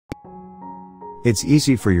It's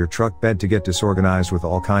easy for your truck bed to get disorganized with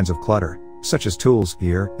all kinds of clutter, such as tools,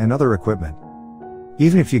 gear, and other equipment.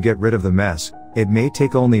 Even if you get rid of the mess, it may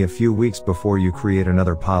take only a few weeks before you create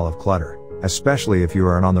another pile of clutter, especially if you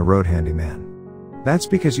are an on-the-road handyman. That's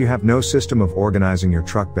because you have no system of organizing your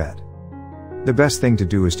truck bed. The best thing to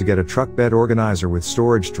do is to get a truck bed organizer with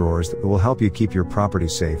storage drawers that will help you keep your property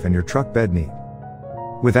safe and your truck bed neat.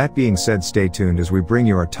 With that being said, stay tuned as we bring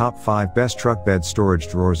you our top 5 best truck bed storage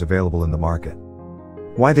drawers available in the market.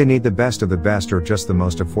 Why they need the best of the best or just the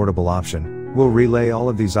most affordable option, we'll relay all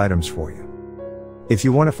of these items for you. If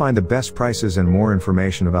you want to find the best prices and more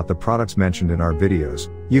information about the products mentioned in our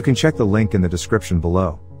videos, you can check the link in the description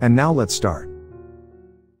below. And now let's start.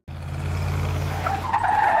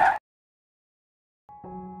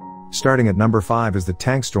 Starting at number 5 is the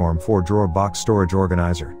TankStorm 4-drawer box storage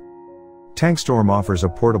organizer. TankStorm offers a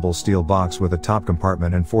portable steel box with a top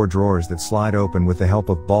compartment and 4 drawers that slide open with the help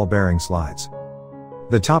of ball bearing slides.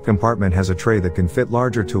 The top compartment has a tray that can fit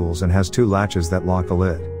larger tools and has 2 latches that lock the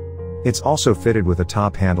lid. It's also fitted with a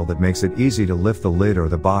top handle that makes it easy to lift the lid or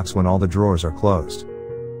the box when all the drawers are closed.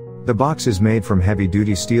 The box is made from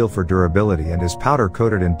heavy-duty steel for durability and is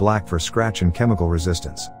powder-coated in black for scratch and chemical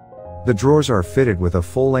resistance. The drawers are fitted with a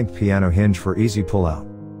full-length piano hinge for easy pull-out.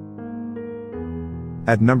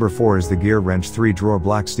 At number 4 is the Gear Wrench 3-drawer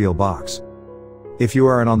black steel box. If you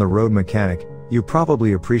are an on-the-road mechanic, you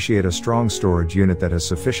probably appreciate a strong storage unit that has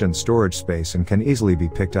sufficient storage space and can easily be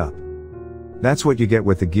picked up. That's what you get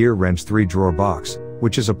with the Gear Wrench 3-drawer box,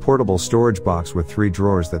 which is a portable storage box with 3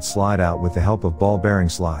 drawers that slide out with the help of ball bearing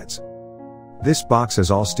slides. This box has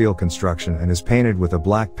all steel construction and is painted with a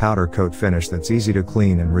black powder coat finish that's easy to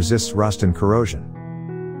clean and resists rust and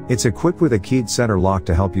corrosion. It's equipped with a keyed center lock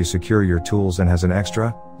to help you secure your tools and has an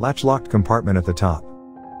extra, latch-locked compartment at the top.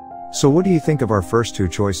 So what do you think of our first 2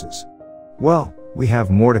 choices? Well, we have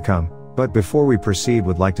more to come, but before we proceed,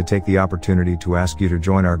 would like to take the opportunity to ask you to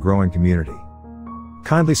join our growing community.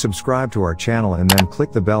 Kindly subscribe to our channel and then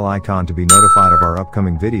click the bell icon to be notified of our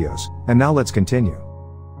upcoming videos. And now let's continue.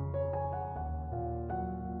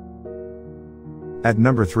 At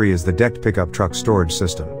number 3 is the Decked Pickup Truck Storage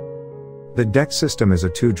System. The Decked system is a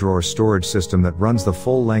 2-drawer storage system that runs the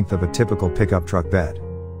full length of a typical pickup truck bed.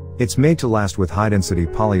 It's made to last with high-density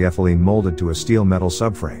polyethylene molded to a steel metal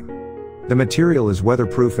subframe. The material is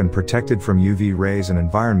weatherproof and protected from UV rays and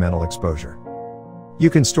environmental exposure. You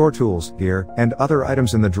can store tools, gear, and other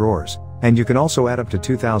items in the drawers, and you can also add up to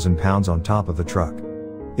 2,000 pounds on top of the truck.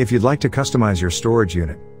 If you'd like to customize your storage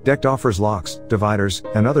unit, Decked offers locks, dividers,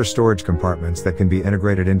 and other storage compartments that can be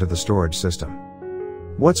integrated into the storage system.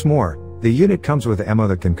 What's more, the unit comes with ammo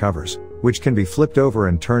that can covers, which can be flipped over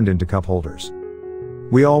and turned into cup holders.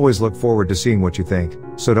 We always look forward to seeing what you think,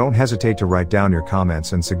 so don't hesitate to write down your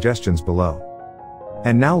comments and suggestions below.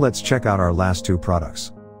 And now let's check out our last 2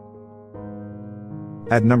 products.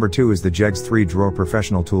 At number 2 is the Jegs 3-drawer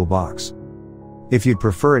professional tool box. If you'd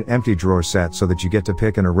prefer an empty drawer set so that you get to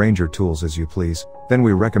pick and arrange your tools as you please, then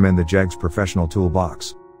we recommend the Jegs professional tool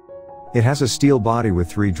box. It has a steel body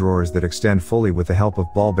with 3 drawers that extend fully with the help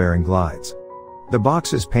of ball bearing glides. The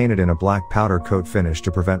box is painted in a black powder coat finish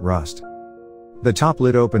to prevent rust. The top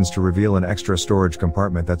lid opens to reveal an extra storage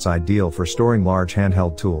compartment that's ideal for storing large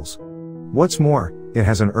handheld tools. What's more, it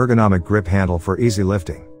has an ergonomic grip handle for easy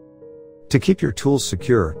lifting. To keep your tools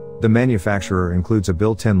secure, the manufacturer includes a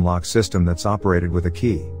built-in lock system that's operated with a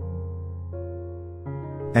key.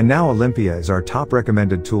 And now Olympia is our top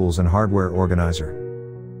recommended tools and hardware organizer.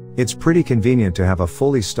 It's pretty convenient to have a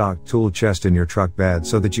fully stocked tool chest in your truck bed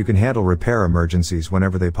so that you can handle repair emergencies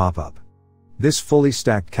whenever they pop up. This fully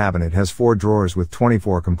stacked cabinet has 4 drawers with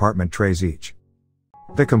 24 compartment trays each.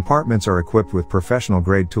 The compartments are equipped with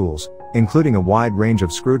professional-grade tools, including a wide range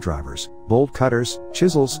of screwdrivers, bolt cutters,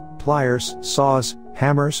 chisels, pliers, saws,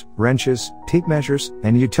 hammers, wrenches, tape measures,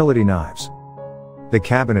 and utility knives. The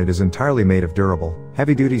cabinet is entirely made of durable,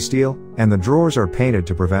 heavy-duty steel, and the drawers are painted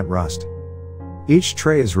to prevent rust. Each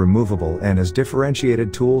tray is removable and has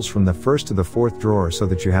differentiated tools from the 1st to the 4th drawer so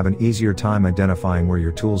that you have an easier time identifying where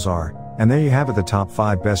your tools are. And there you have it, the top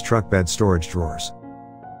 5 best truck bed storage drawers.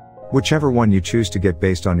 Whichever one you choose to get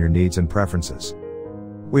based on your needs and preferences.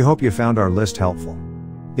 We hope you found our list helpful.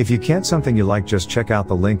 If you can't something you like, just check out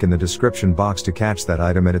the link in the description box to catch that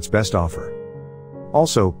item at its best offer.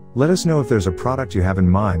 Also, let us know if there's a product you have in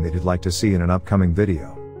mind that you'd like to see in an upcoming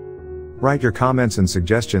video. Write your comments and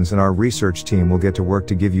suggestions and our research team will get to work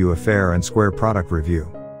to give you a fair and square product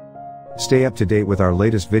review. Stay up to date with our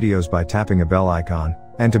latest videos by tapping a bell icon,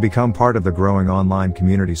 and to become part of the growing online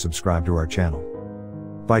community, subscribe to our channel.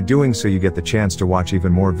 By doing so, you get the chance to watch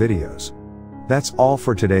even more videos. That's all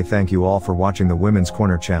for today. Thank you all for watching the Women's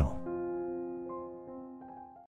Corner channel.